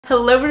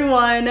Hello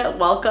everyone,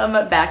 welcome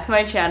back to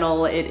my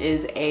channel. It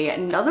is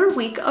another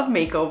week of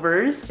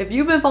makeovers. If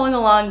you've been following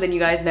along, then you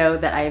guys know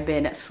that I've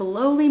been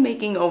slowly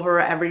making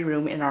over every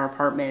room in our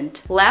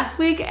apartment. Last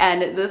week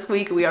and this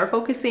week we are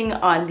focusing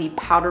on the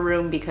powder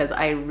room because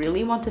I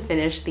really want to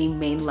finish the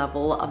main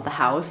level of the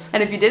house.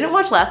 And if you didn't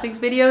watch last week's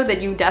video,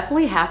 then you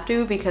definitely have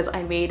to because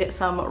I made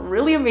some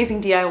really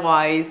amazing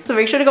DIYs. So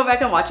make sure to go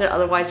back and watch it,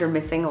 otherwise you're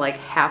missing like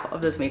half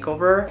of this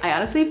makeover. I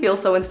honestly feel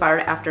so inspired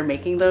after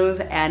making those,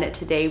 and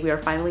today we are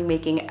finally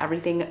making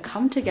everything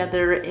come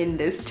together in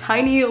this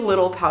tiny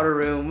little powder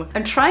room.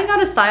 I'm trying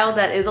out a style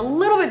that is a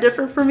little bit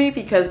different for me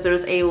because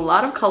there's a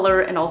lot of color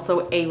and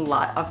also a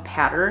lot of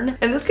pattern,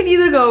 and this can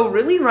either go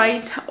really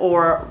right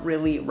or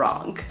really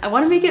wrong. I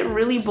want to make it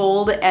really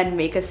bold and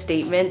make a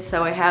statement,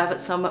 so I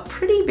have some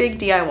pretty big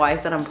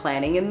DIYs that I'm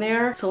planning in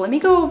there. So let me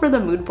go over the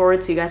mood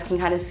board so you guys can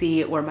kind of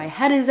see where my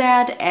head is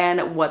at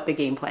and what the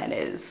game plan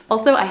is.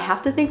 Also, I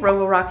have to thank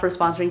Roborock for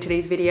sponsoring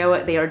today's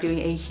video. They are doing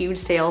a huge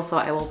sale, so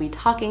I will be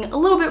talking a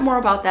little bit more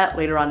about that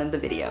later on in the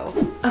video.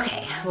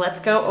 Okay, let's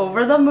go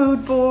over the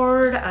mood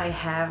board. I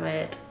have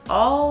it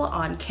all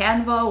on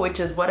Canva, which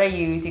is what I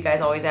use. You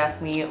guys always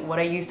ask me what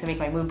I use to make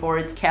my mood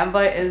boards.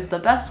 Canva is the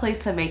best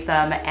place to make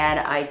them, and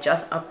I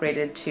just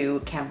upgraded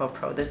to Canva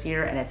Pro this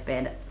year and it's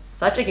been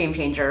such a game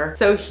changer.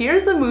 So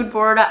here's the mood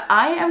board.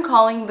 I am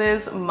calling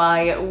this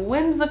my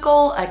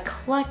whimsical,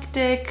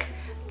 eclectic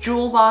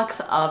jewel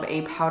box of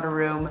a powder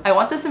room. I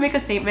want this to make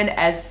a statement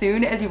as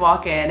soon as you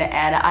walk in,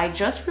 and I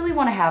just really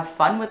want to have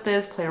fun with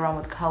this, play around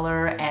with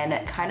color,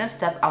 and kind of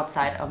step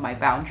outside of my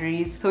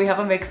boundaries. So we have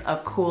a mix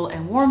of cool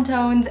and warm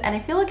tones, and I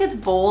feel like it's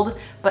bold,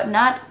 but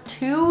not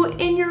too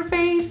in your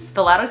face.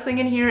 The loudest thing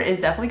in here is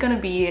definitely going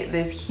to be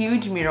this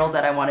huge mural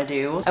that I want to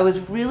do. I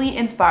was really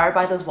inspired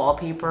by this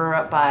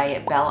wallpaper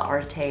by Bella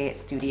Arte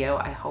Studio.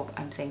 I hope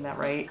I'm saying that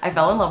right. I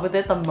fell in love with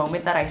it the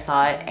moment that I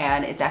saw it,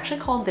 and it's actually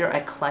called their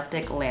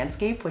Eclectic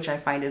Landscape, which I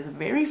find is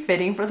very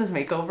fitting for this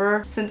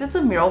makeover. Since it's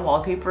a mural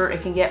wallpaper,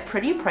 it can get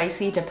pretty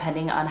pricey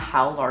depending on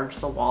how large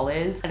the wall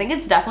is. I think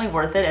it's definitely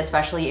worth it,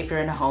 especially if you're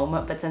in a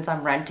home, but since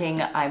I'm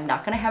renting, I'm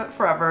not gonna have it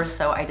forever,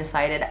 so I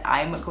decided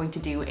I'm going to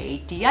do a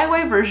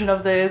DIY version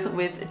of this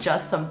with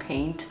just some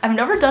paint. I've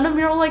never done a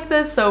mural like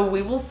this, so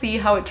we will see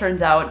how it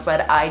turns out,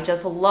 but I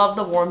just love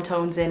the warm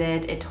tones in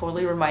it. It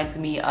totally reminds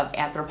me of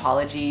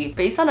Anthropology.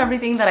 Based on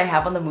everything that I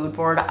have on the mood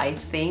board, I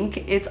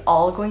think it's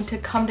all going to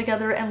come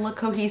together and look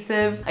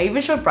cohesive. I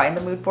even showed Brian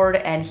the mood board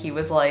and he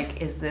was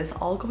like, is this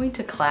all going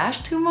to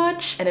clash too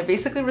much? And I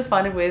basically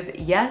responded with,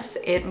 yes,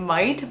 it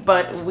might,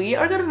 but we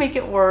are gonna make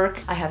it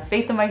work. I have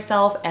faith in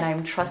myself and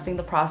I'm trusting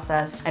the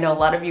process. I know a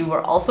lot of you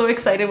were also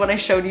excited when I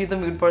showed you the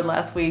mood board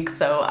last week,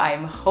 so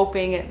I'm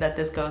hoping that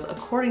this goes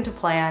according to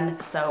plan.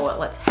 So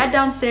let's head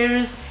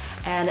downstairs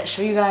and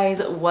show you guys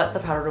what the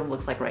powder room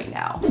looks like right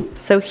now.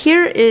 So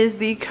here is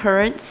the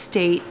current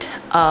state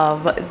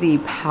of the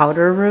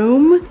powder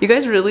room. You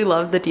guys really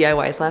loved the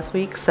DIYs last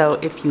week, so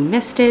if you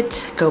missed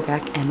it, go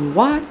back and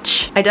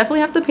watch. I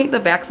definitely have to paint the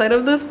backside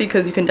of this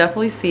because you can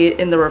definitely see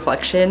it in the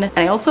reflection. And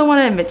I also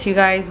want to admit to you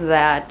guys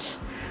that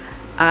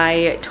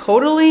I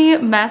totally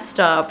messed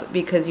up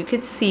because you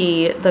could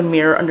see the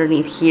mirror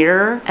underneath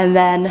here, and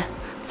then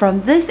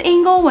from this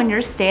angle, when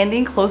you're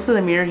standing close to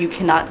the mirror, you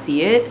cannot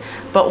see it,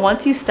 but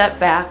once you step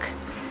back,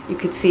 you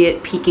could see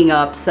it peeking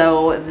up.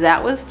 So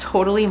that was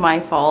totally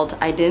my fault.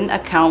 I didn't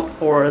account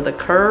for the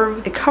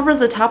curve. It covers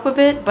the top of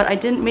it, but I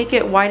didn't make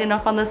it wide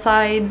enough on the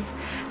sides.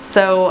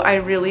 So I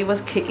really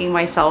was kicking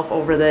myself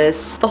over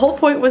this. The whole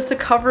point was to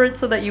cover it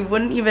so that you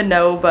wouldn't even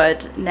know,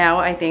 but now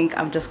I think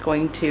I'm just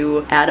going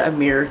to add a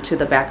mirror to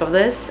the back of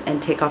this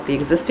and take off the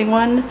existing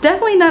one.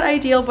 Definitely not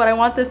ideal, but I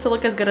want this to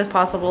look as good as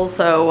possible,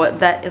 so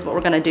that is what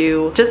we're gonna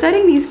do. Just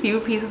adding these few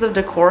pieces of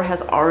decor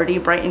has already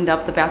brightened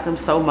up the bathroom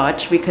so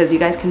much because you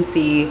guys can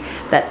see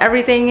that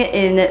everything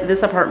in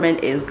this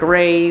apartment is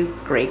gray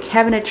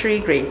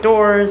cabinetry, gray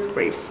doors,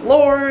 gray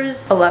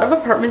floors. A lot of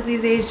apartments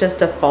these days just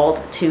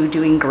default to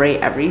doing gray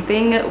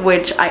everything,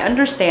 which I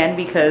understand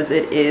because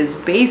it is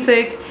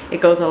basic.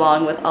 It goes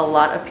along with a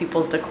lot of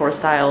people's decor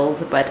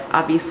styles, but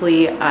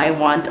obviously I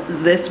want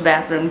this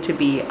bathroom to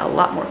be a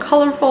lot more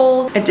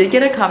colorful. I did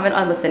get a comment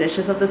on the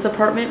finishes of this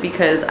apartment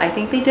because I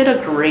think they did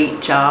a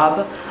great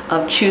job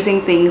of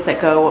choosing things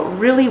that go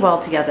really well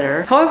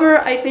together. However,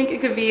 I think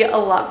it could be a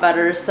lot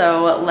better,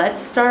 so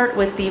let's start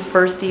with the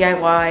first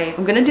DIY.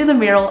 I'm gonna do the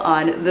mural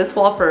on this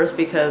wall first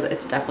because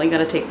it's definitely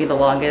gonna take me the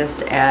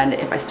longest, and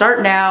if I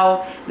start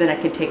now, then I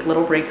can take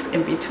little breaks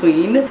in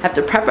between. I have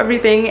to prep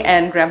everything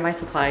and grab my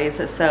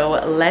supplies, so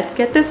let's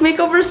get this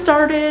makeover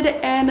started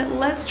and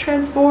let's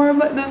transform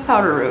this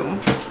powder room.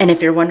 And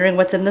if you're wondering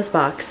what's in this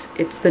box,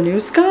 it's the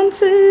new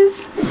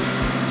sconces.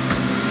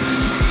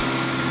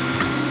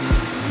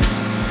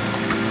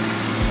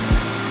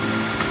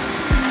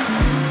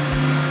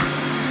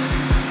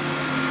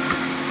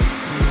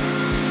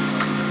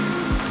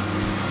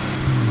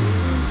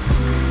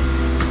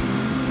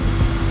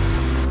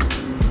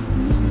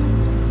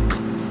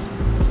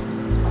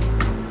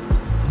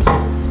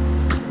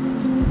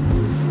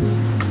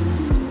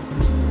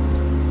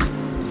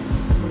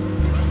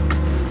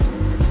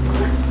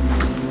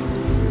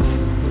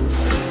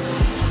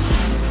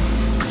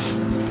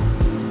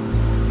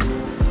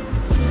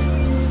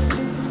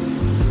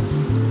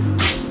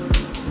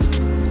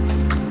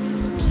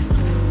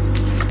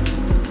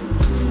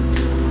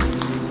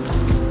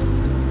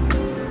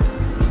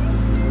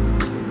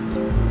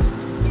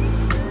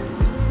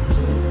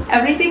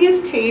 Everything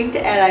is taped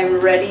and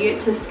I'm ready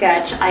to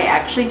sketch. I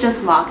actually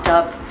just mocked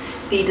up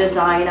the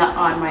design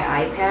on my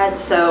iPad.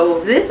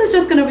 So this is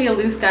just gonna be a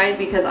loose guide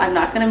because I'm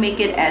not gonna make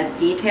it as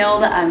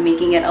detailed. I'm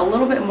making it a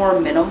little bit more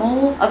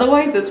minimal.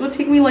 Otherwise, this would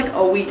take me like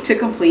a week to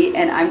complete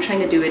and I'm trying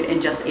to do it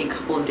in just a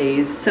couple of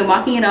days. So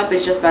mocking it up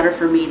is just better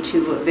for me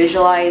to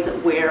visualize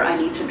where I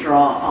need to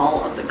draw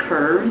all of the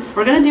curves.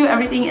 We're gonna do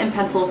everything in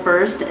pencil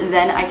first,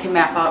 then I can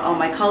map out all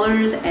my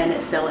colors and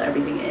fill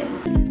everything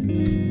in.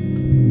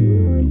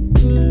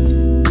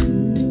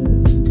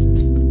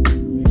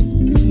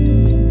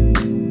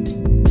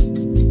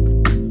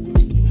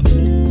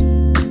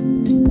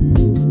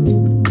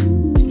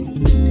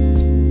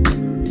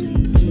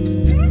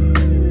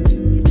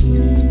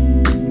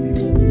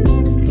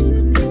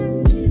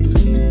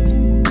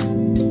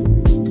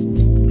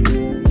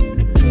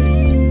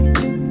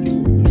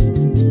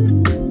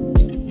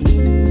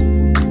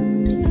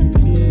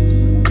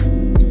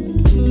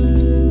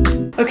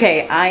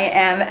 Okay, I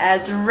am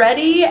as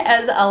ready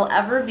as I'll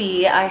ever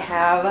be. I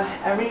have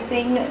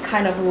everything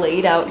kind of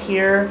laid out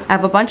here. I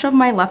have a bunch of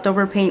my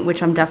leftover paint,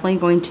 which I'm definitely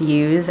going to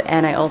use,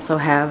 and I also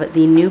have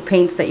the new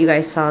paints that you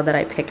guys saw that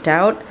I picked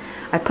out.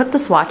 I put the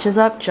swatches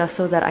up just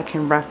so that I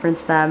can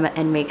reference them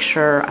and make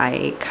sure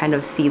I kind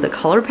of see the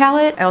color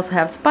palette. I also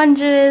have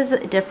sponges,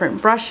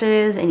 different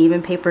brushes, and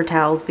even paper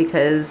towels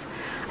because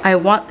I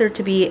want there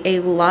to be a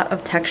lot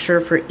of texture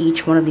for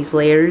each one of these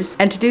layers.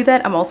 And to do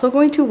that, I'm also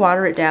going to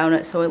water it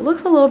down so it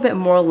looks a little bit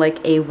more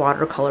like a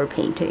watercolor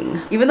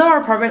painting. Even though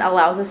our apartment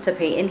allows us to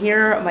paint in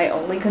here, my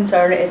only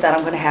concern is that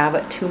I'm gonna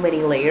have too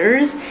many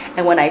layers.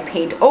 And when I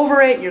paint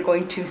over it, you're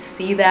going to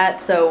see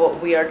that. So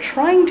we are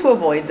trying to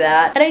avoid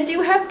that. And I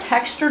do have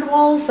textured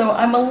walls, so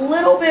I'm a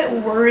little bit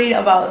worried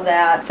about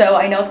that. So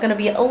I know it's gonna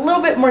be a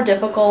little bit more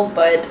difficult,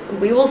 but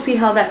we will see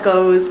how that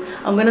goes.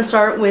 I'm gonna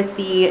start with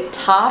the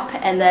top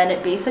and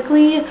then basically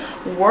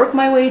work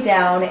my way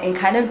down and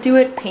kind of do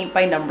it paint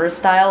by number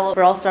style,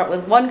 where I'll start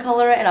with one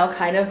color and I'll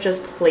kind of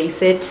just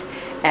place it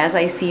as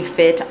I see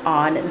fit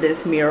on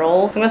this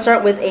mural. So I'm gonna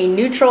start with a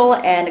neutral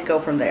and go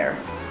from there.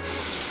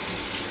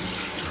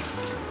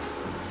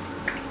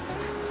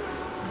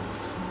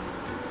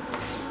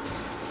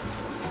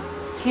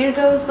 Here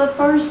goes the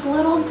first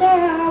little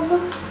dab.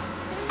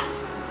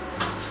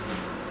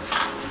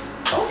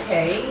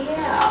 Okay,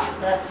 yeah,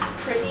 that's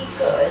pretty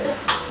good.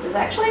 This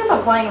actually is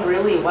applying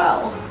really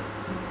well.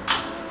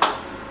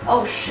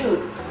 Oh shoot,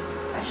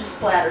 I just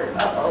splattered.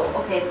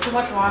 Uh-oh, okay, too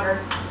much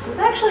water. This is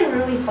actually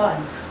really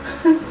fun.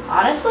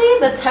 Honestly,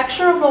 the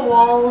texture of the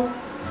wall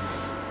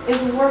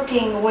is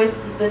working with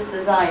this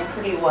design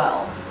pretty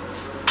well.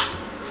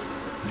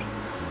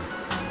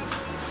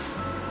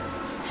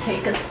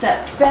 Take a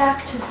step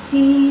back to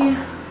see.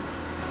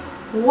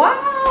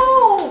 Wow!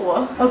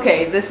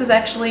 Okay, this is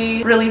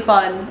actually really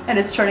fun and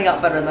it's turning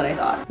out better than I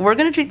thought. We're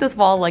gonna treat this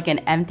wall like an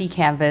empty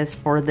canvas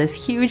for this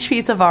huge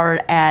piece of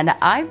art, and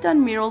I've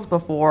done murals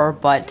before,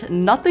 but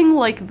nothing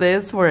like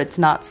this where it's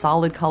not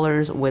solid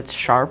colors with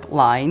sharp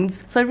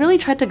lines. So I really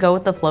tried to go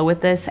with the flow with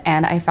this,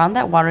 and I found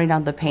that watering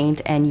down the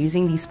paint and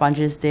using these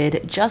sponges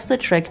did just the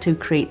trick to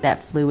create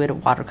that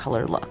fluid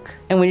watercolor look.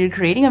 And when you're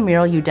creating a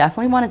mural, you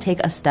definitely want to take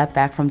a step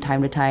back from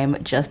time to time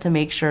just to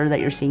make sure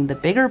that you're seeing the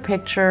bigger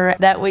picture.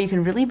 That way you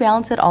can really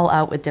balance it all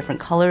out with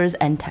different colors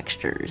and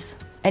textures.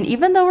 And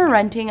even though we're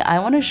renting, I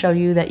want to show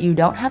you that you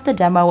don't have to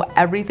demo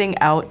everything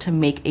out to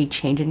make a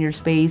change in your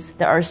space.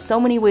 There are so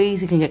many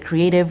ways you can get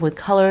creative with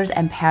colors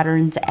and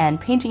patterns, and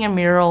painting a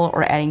mural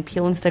or adding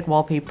peel and stick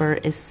wallpaper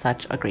is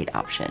such a great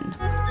option.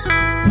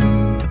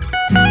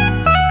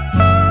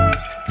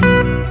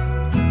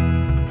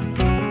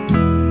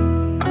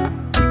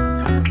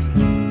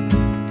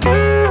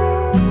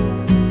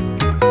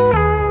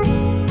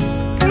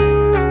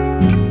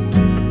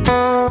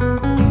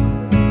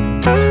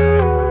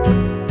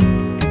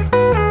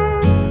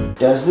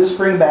 Does this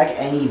bring back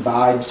any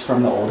vibes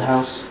from the old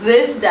house?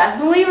 This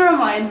definitely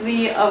reminds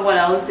me of when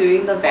I was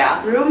doing the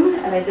bathroom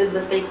and I did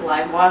the fake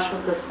lime wash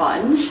with the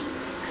sponge.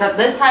 Except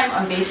this time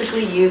I'm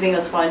basically using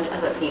a sponge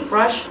as a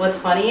paintbrush. What's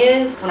funny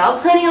is, when I was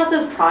planning out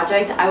this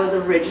project, I was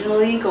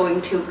originally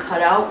going to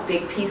cut out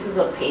big pieces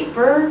of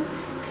paper,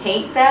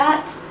 paint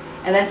that,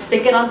 and then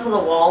stick it onto the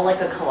wall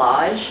like a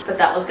collage, but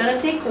that was gonna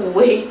take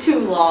way too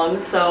long,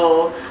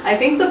 so I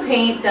think the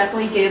paint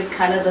definitely gives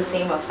kind of the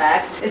same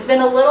effect. It's been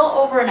a little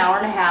over an hour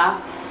and a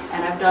half,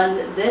 and I've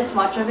done this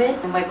much of it,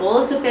 and my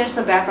goal is to finish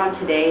the background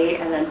today,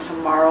 and then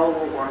tomorrow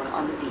we'll work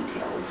on the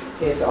details.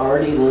 It's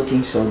already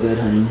looking so good,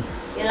 honey.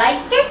 You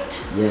like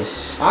it?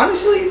 Yes.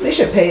 Honestly, they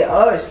should pay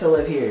us to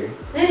live here,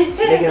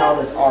 making all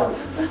this art.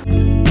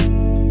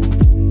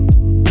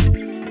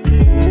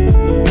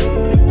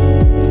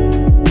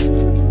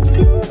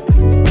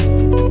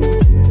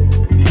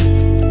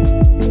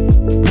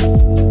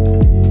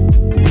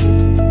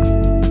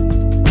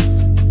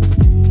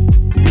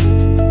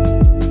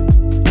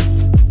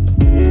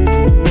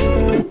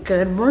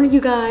 Good morning,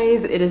 you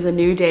guys. It is a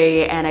new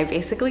day and I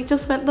basically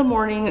just spent the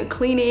morning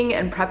cleaning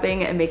and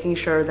prepping and making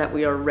sure that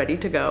we are ready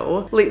to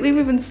go. Lately,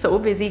 we've been so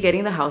busy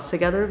getting the house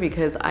together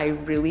because I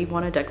really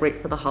want to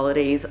decorate for the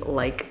holidays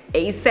like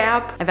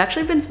ASAP. I've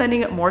actually been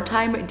spending more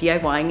time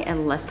DIYing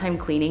and less time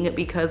cleaning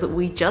because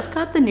we just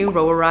got the new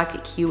Roborock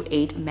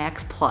Q8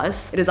 Max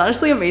Plus. It is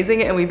honestly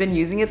amazing and we've been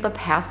using it the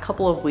past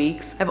couple of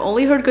weeks. I've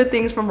only heard good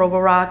things from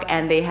Roborock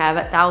and they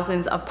have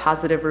thousands of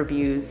positive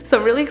reviews. So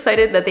I'm really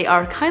excited that they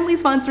are kindly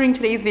sponsoring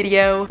today's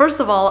video. First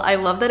of all, I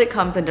love that it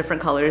comes in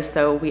different colors,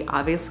 so we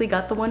obviously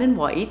got the one in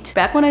white.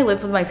 Back when I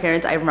lived with my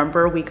parents, I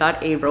remember we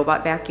got a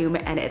robot vacuum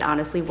and it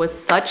honestly was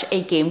such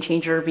a game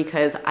changer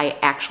because I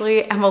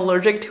actually am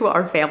allergic to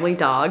our family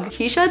dog.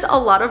 He sheds a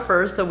lot of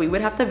fur, so we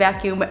would have to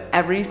vacuum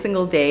every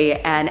single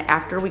day, and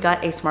after we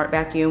got a smart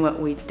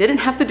vacuum, we didn't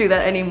have to do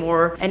that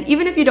anymore. And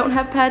even if you don't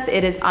have pets,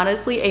 it is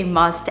honestly a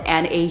must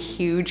and a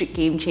huge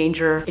game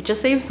changer. It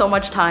just saves so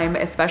much time,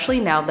 especially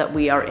now that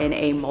we are in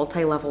a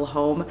multi-level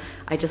home.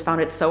 I just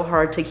found it so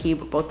hard to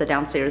keep both the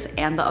downstairs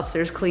and the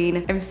upstairs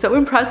clean. I'm so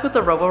impressed with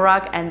the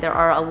Roborock and there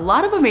are a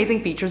lot of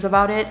amazing features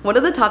about it. One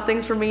of the top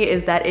things for me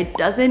is that it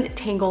doesn't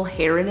tangle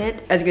hair in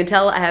it. As you can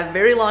tell, I have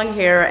very long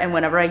hair and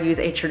whenever I use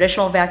a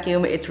traditional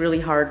vacuum, it's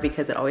really hard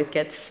because it always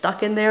gets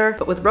stuck in there.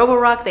 But with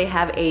Roborock, they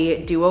have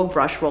a duo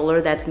brush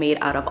roller that's made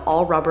out of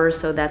all rubber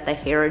so that the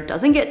hair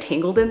doesn't get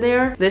tangled in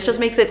there. This just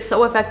makes it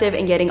so effective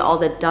in getting all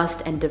the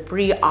dust and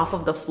debris off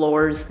of the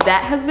floors.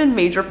 That has been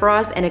major for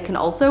us, and it can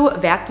also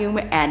vacuum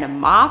and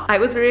mop. I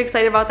was very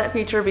excited about that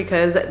feature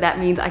because that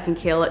means I can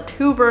kill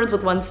 2 birds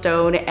with 1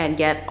 stone and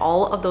get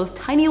all of those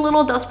tiny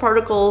little dust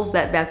particles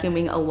that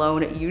vacuuming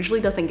alone usually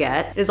doesn't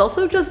get. It is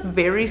also just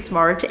very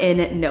smart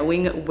in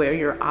knowing where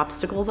your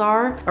obstacles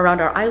are.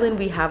 Around our island,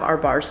 we have our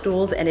bar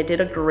stools and it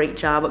did a great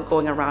job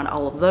going around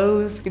all of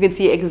those. You can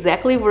see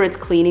exactly where it's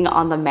cleaning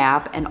on the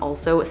map and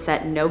also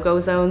set no-go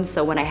zones.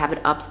 So when I have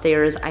it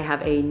upstairs, I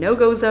have a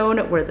no-go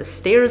zone where the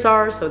stairs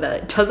are so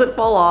that it doesn't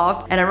fall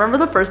off. And I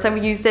remember the first time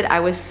we used it, I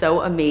was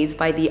so amazed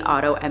by the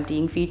auto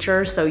emptying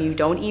feature. So you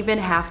don't even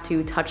have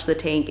to touch the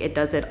tank. It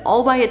does it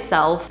all by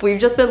itself. We've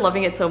just been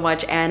loving it so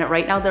much. And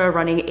right now they're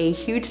running a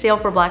huge sale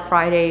for Black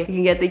Friday. You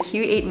can get the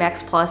Q8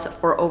 Max Plus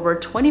for over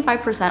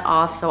 25%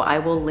 off. So I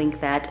will link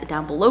that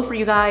down below for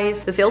you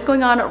guys. The sale's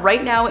going on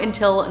right now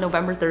until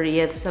November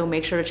 30th. So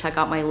make sure to check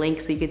out my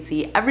link so you can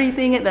see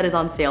everything that is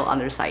on sale on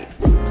their site.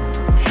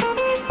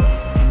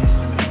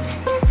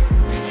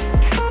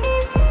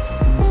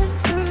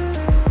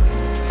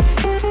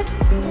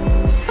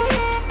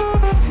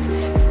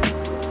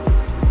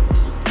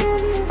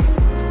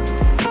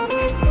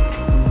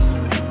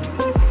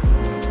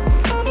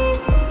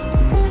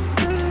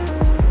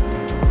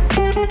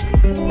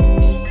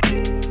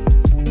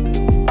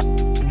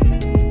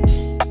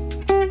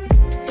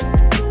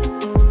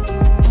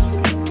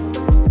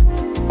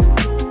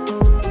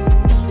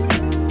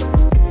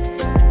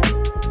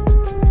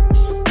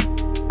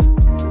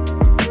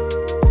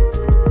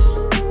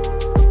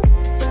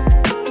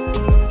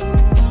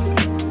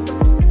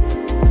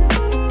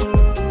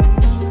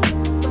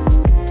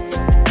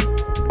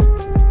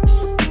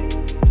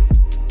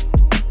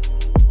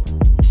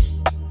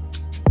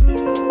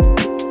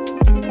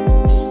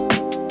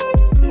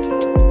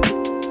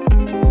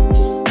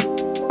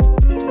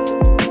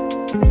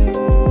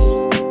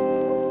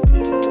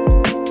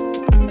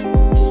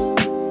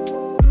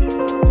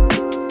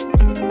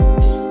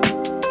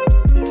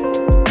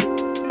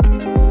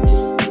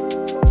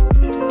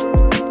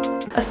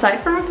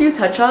 Aside from a few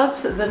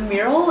touch-ups, the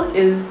mural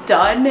is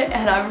done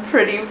and I'm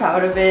pretty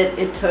proud of it.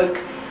 It took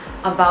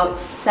about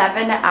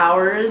 7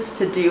 hours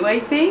to do, I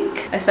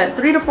think. I spent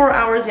 3 to 4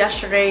 hours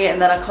yesterday and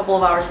then a couple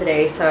of hours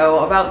today,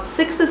 so about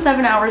 6 to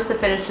 7 hours to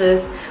finish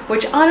this,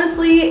 which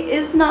honestly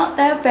is not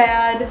that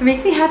bad. It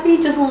makes me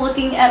happy just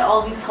looking at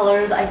all these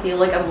colors. I feel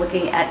like I'm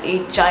looking at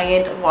a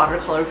giant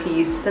watercolor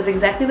piece. That's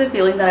exactly the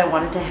feeling that I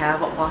wanted to have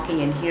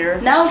walking in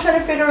here. Now I'm trying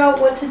to figure out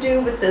what to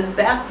do with this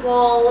back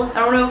wall. I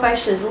don't know if I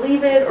should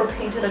leave it or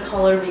paint it a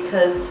color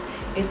because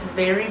it's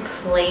very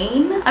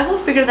plain. I will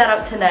figure that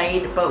out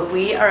tonight, but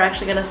we are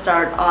actually gonna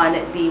start on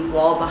the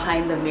wall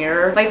behind the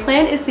mirror. My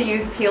plan is to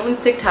use peel and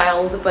stick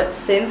tiles, but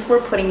since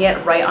we're putting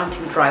it right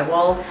onto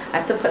drywall, I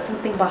have to put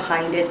something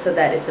behind it so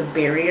that it's a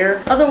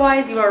barrier.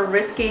 Otherwise, you are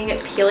risking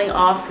peeling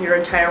off your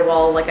entire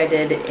wall like I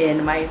did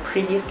in my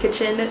previous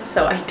kitchen,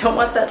 so I don't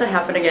want that to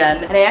happen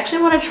again. And I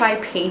actually want to try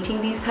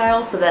painting these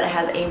tiles so that it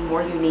has a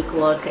more unique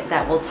look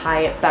that will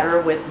tie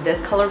better with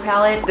this color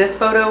palette. This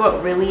photo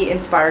really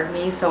inspired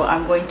me, so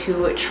I'm going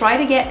to try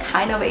to get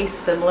kind of a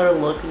similar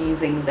look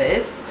using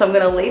this. So I'm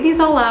gonna lay these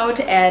all out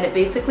and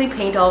basically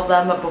paint all of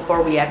them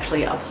before we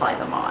actually apply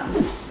them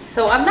on.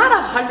 So I'm not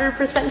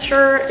 100%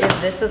 sure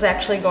if this is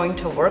actually going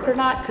to work or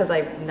not because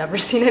I've never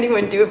seen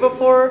anyone do it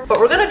before, but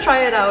we're gonna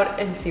try it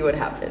out and see what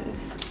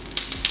happens.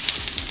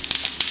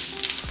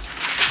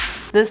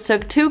 This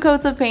took 2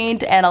 coats of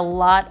paint and a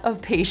lot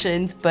of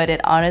patience, but it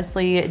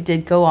honestly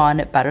did go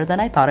on better than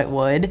I thought it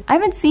would. I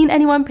haven't seen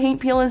anyone paint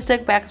peel and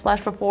stick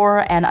backsplash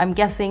before, and I'm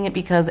guessing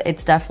because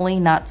it's definitely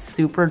not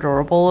super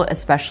durable,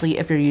 especially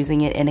if you're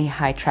using it in a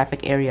high traffic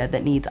area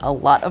that needs a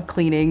lot of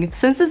cleaning.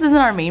 Since this isn't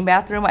our main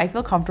bathroom, I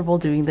feel comfortable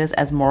doing this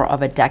as more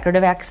of a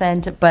decorative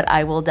accent, but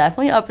I will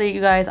definitely update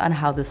you guys on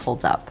how this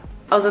holds up.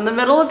 I was in the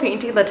middle of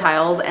painting the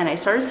tiles and I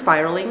started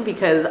spiraling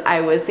because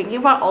I was thinking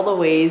about all the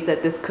ways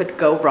that this could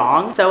go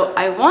wrong. So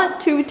I want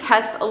to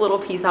test a little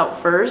piece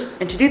out first.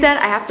 And to do that,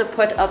 I have to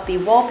put up the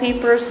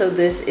wallpaper. So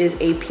this is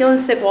a peel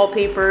and stick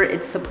wallpaper.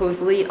 It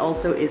supposedly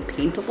also is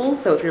paintable.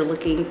 So if you're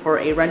looking for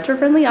a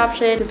renter-friendly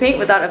option to paint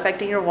without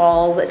affecting your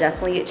walls,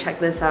 definitely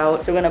check this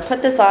out. So I'm gonna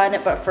put this on,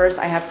 but first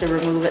I have to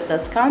remove the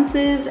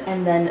sconces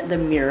and then the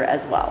mirror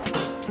as well.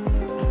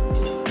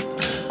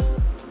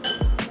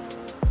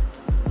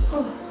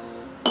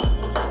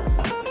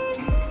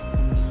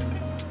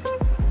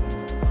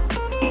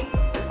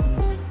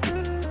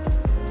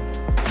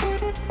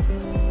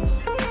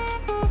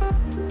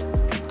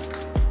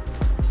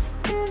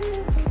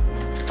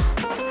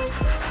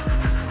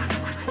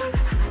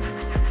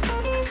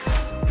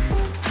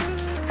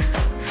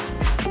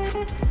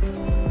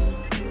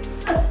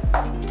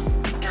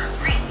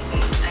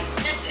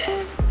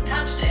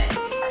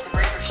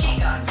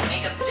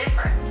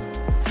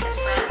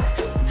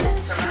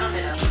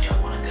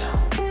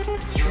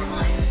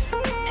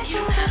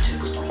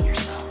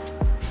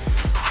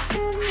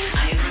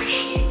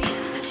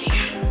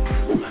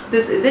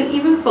 This isn't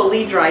even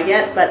fully dry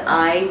yet, but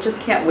I just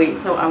can't wait,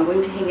 so I'm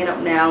going to hang it up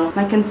now.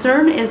 My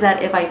concern is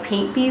that if I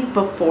paint these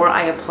before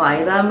I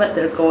apply them,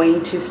 they're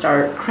going to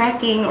start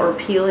cracking or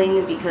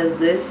peeling because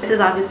this is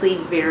obviously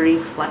very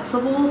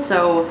flexible,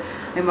 so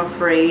I'm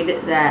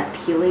afraid that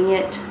peeling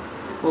it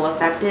will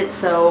affect it,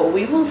 so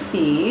we will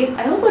see.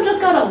 I also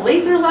just got a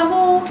laser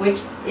level,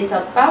 which is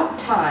about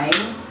time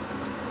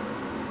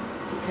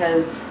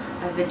because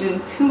I've been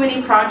doing too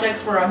many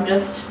projects where I'm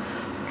just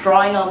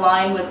drawing a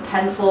line with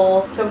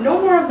pencil. So no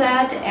more of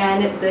that,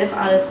 and this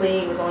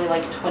honestly was only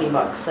like 20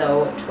 bucks,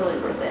 so totally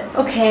worth it.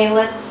 Okay,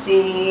 let's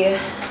see.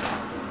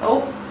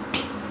 Oh,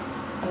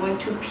 I'm going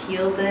to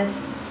peel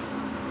this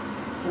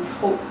and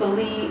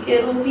hopefully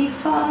it'll be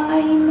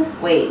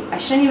fine. Wait, I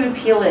shouldn't even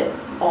peel it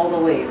all the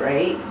way,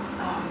 right?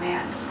 Oh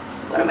man,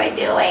 what am I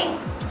doing?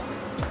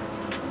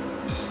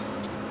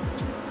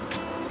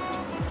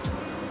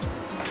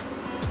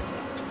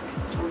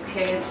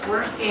 Okay, it's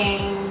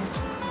working.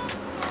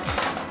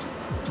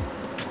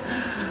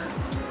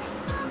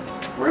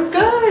 We're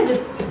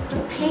good. The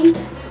paint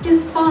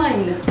is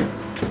fine.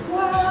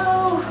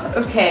 Wow.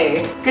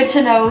 Okay, good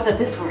to know that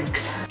this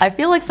works. I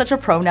feel like such a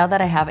pro now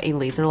that I have a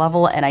laser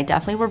level, and I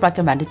definitely would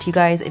recommend it to you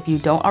guys if you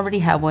don't already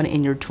have one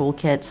in your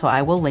toolkit, so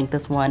I will link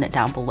this one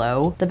down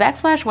below. The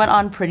backsplash went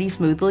on pretty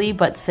smoothly,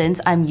 but since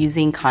I'm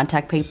using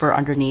contact paper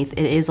underneath,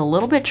 it is a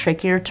little bit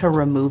trickier to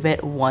remove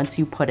it once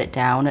you put it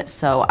down,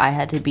 so I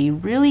had to be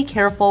really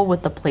careful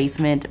with the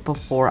placement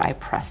before I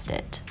pressed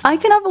it. I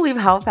cannot believe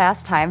how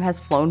fast time has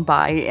flown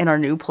by in our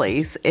new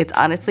place. It's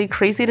honestly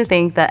crazy to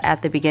think that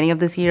at the beginning of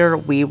this year,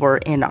 we were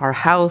in our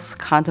house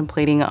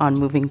contemplating on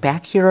moving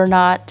back here or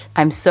not.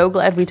 I'm so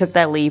glad we took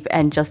that leap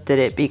and just did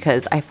it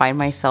because I find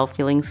myself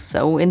feeling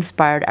so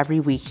inspired every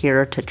week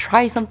here to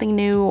try something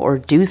new or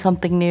do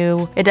something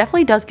new. It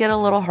definitely does get a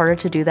little harder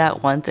to do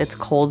that once it's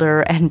colder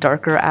and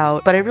darker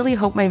out, but I really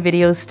hope my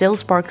videos still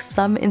spark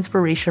some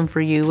inspiration for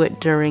you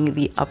during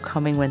the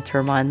upcoming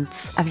winter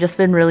months. I've just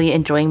been really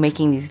enjoying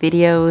making these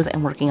videos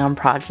and working on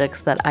projects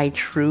that I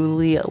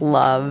truly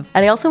love.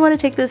 And I also want to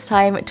take this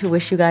time to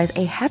wish you guys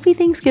a happy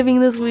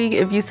Thanksgiving this week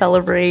if you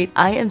celebrate.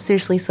 I am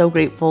seriously so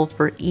grateful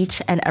for each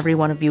and every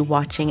one of you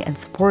watching and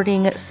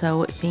supporting,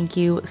 so thank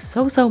you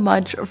so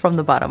much from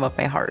the bottom of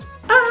my heart.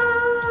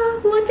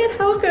 Look at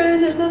how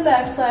good the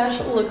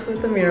backsplash looks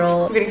with the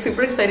mural. I'm getting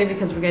super excited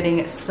because we're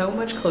getting so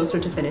much closer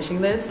to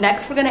finishing this.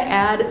 Next, we're gonna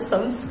add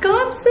some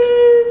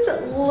sconces.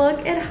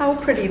 Look at how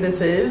pretty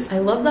this is. I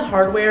love the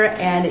hardware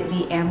and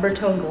the amber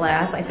tone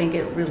glass. I think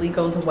it really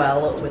goes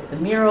well with the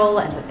mural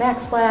and the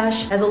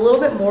backsplash. Has a little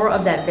bit more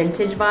of that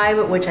vintage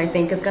vibe, which I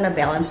think is gonna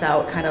balance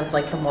out kind of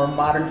like the more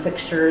modern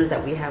fixtures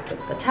that we have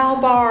with the towel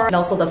bar and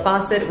also the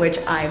faucet, which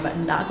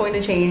I'm not going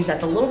to change.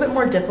 That's a little bit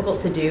more difficult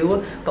to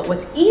do, but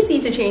what's easy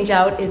to change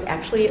out is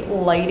actually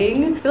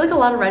lighting. I feel like a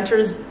lot of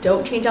renters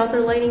don't change out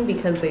their lighting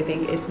because they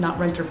think it's not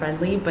renter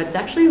friendly, but it's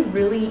actually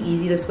really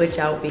easy to switch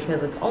out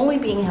because it's only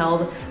being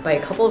held by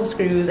a couple of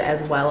screws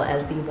as well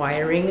as the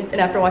wiring.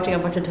 And after watching a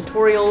bunch of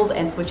tutorials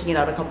and switching it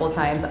out a couple of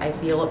times, I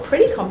feel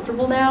pretty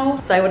comfortable now.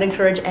 So I would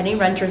encourage any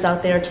renters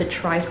out there to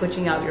try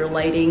switching out your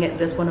lighting.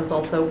 This one was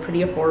also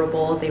pretty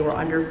affordable. They were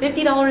under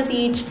 $50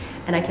 each,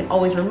 and I can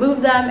always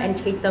remove them and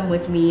take them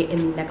with me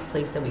in the next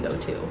place that we go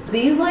to.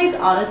 These lights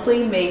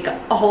honestly make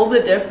all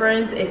the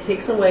difference. It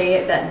takes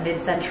away that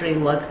mid-century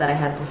look that I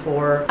had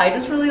before. I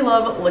just really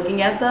love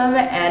looking at them,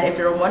 and if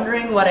you're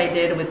wondering what I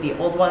did with the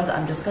old ones,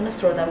 I'm just gonna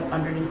store them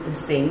underneath the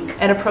sink.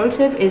 And a pro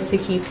tip is to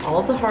keep all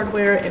of the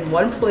hardware in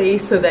one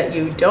place so that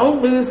you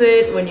don't lose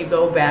it when you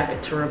go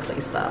back to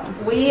replace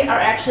them. We are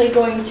actually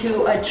going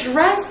to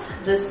address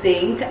the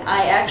sink.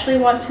 I actually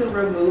want to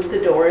remove the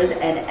doors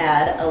and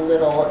add a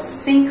little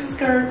sink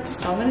skirt.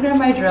 So I'm gonna grab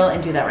my drill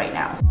and do that right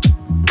now.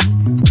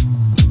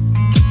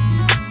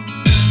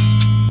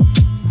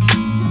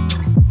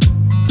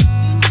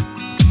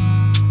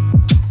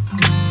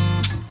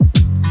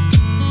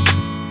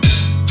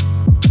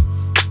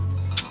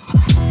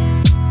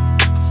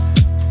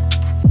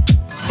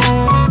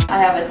 I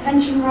have a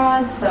tension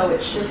rod, so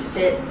it should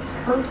fit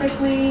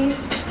perfectly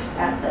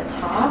at the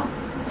top.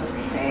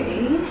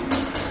 Okay.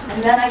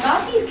 And then I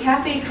got these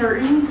cafe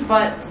curtains,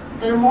 but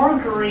they're more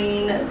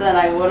green than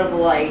I would have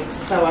liked,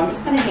 so I'm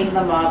just gonna hang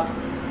them up,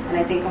 and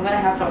I think I'm gonna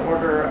have to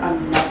order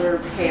another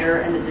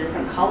pair in a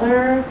different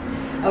color.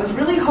 I was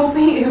really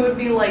hoping it would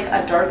be like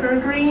a darker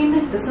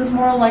green. This is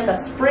more like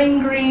a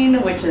spring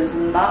green, which is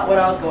not what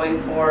I was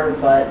going for,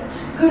 but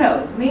who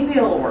knows, maybe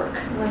it'll work.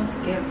 Let's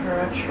give her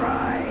a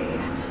try.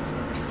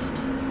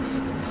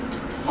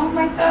 Oh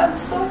my god,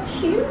 so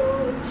cute!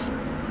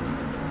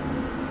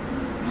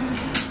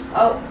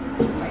 Oh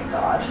my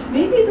gosh.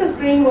 Maybe this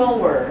green will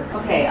work.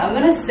 Okay, I'm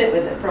gonna sit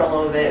with it for a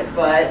little bit,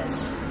 but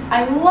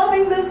I'm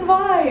loving this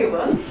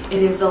vibe.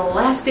 It is the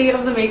last day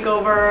of the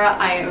makeover.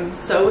 I am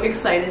so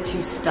excited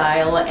to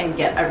style and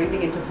get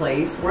everything into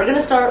place. We're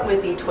gonna start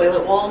with the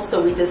toilet wall,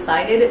 so we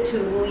decided to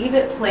leave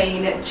it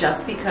plain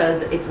just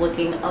because it's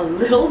looking a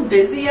little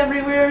busy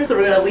everywhere. So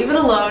we're gonna leave it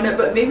alone,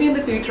 but maybe in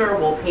the future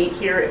we'll paint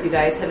here. If you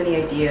guys have any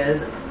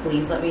ideas,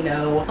 please let me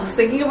know. I was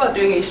thinking about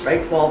doing a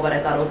striped wall, but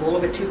I thought it was a little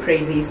bit too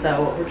crazy,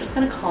 so we're just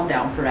gonna calm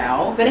down for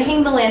now. I'm gonna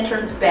hang the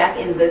lanterns back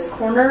in this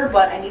corner,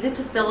 but I needed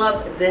to fill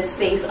up this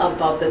space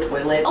above the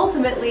toilet.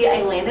 Ultimately,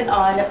 I landed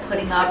on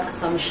putting up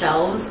some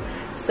shelves.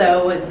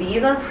 So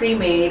these are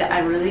pre-made. I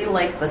really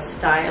like the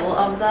style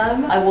of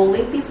them. I will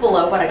link these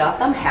below, but I got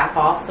them half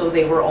off, so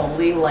they were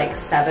only like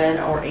 $7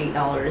 or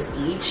 $8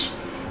 each.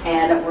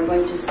 And we're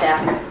going to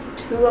stack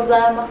 2 of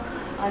them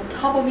on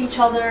top of each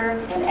other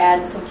and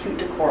add some cute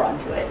decor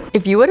onto it.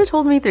 If you would have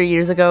told me 3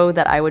 years ago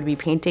that I would be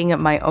painting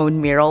my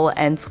own mural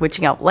and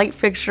switching out light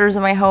fixtures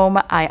in my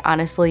home, I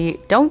honestly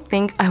don't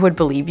think I would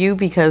believe you,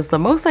 because the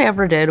most I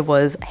ever did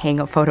was hang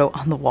a photo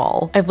on the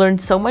wall. I've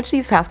learned so much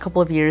these past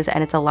couple of years,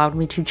 and it's allowed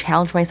me to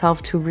challenge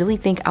myself to really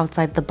think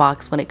outside the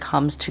box when it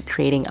comes to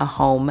creating a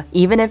home.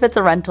 Even if it's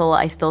a rental,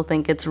 I still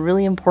think it's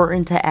really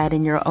important to add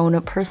in your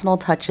own personal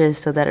touches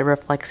so that it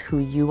reflects who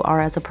you are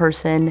as a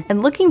person.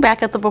 And looking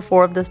back at the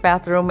before of this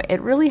bathroom,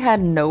 it really had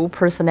no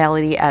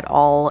personality at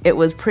all. It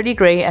was pretty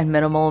gray and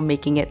minimal,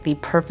 making it the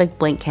perfect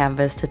blank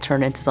canvas to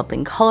turn into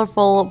something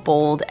colorful,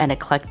 bold, and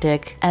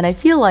eclectic. And I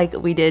feel like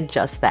we did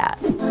just that.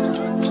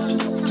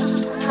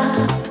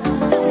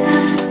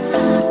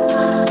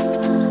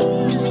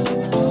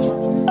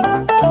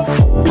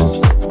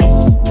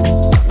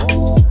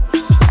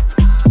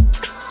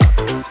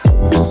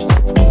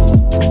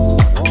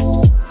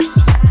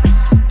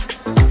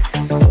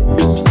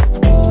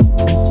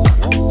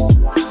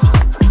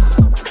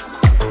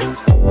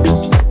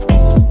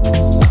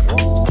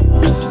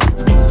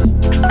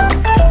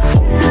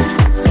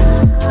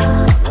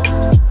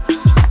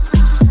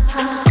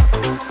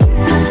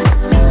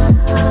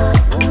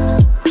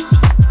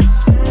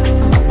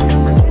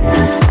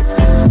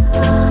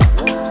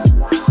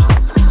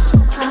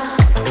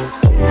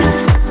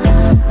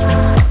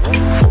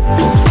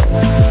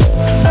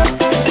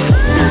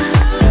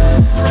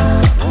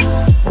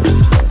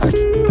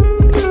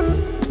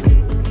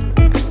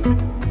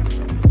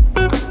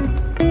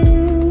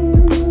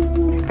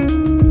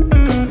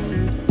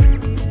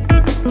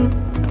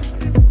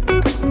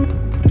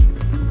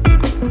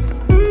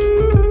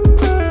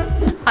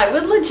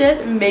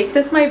 Make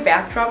this my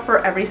backdrop for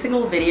every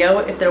single video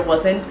if there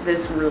wasn't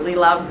this really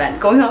loud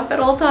vent going off at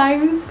all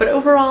times. But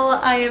overall,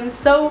 I am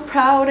so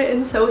proud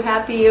and so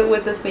happy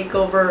with this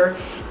makeover.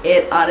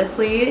 It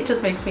honestly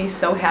just makes me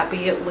so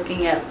happy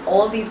looking at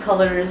all of these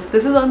colors.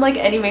 This is unlike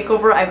any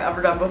makeover I've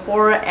ever done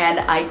before,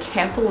 and I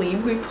can't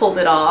believe we pulled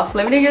it off.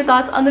 Let me know your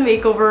thoughts on the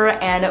makeover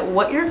and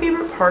what your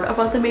favorite part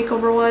about the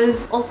makeover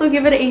was. Also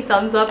give it a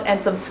thumbs up and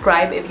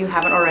subscribe if you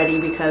haven't already,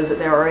 because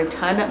there are a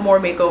ton more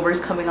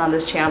makeovers coming on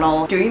this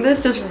channel. Doing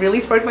this just really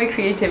sparked my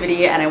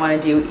creativity, and I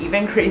want to do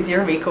even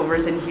crazier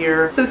makeovers in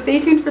here. So stay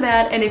tuned for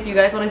that, and if you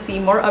guys want to see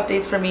more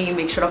updates from me,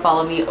 make sure to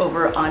follow me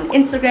over on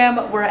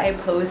Instagram, where I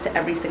post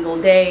every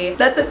single day.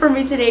 That's it for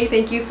me today.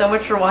 Thank you so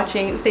much for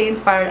watching. Stay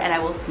inspired, and I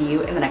will see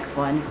you in the next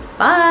one.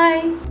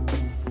 Bye!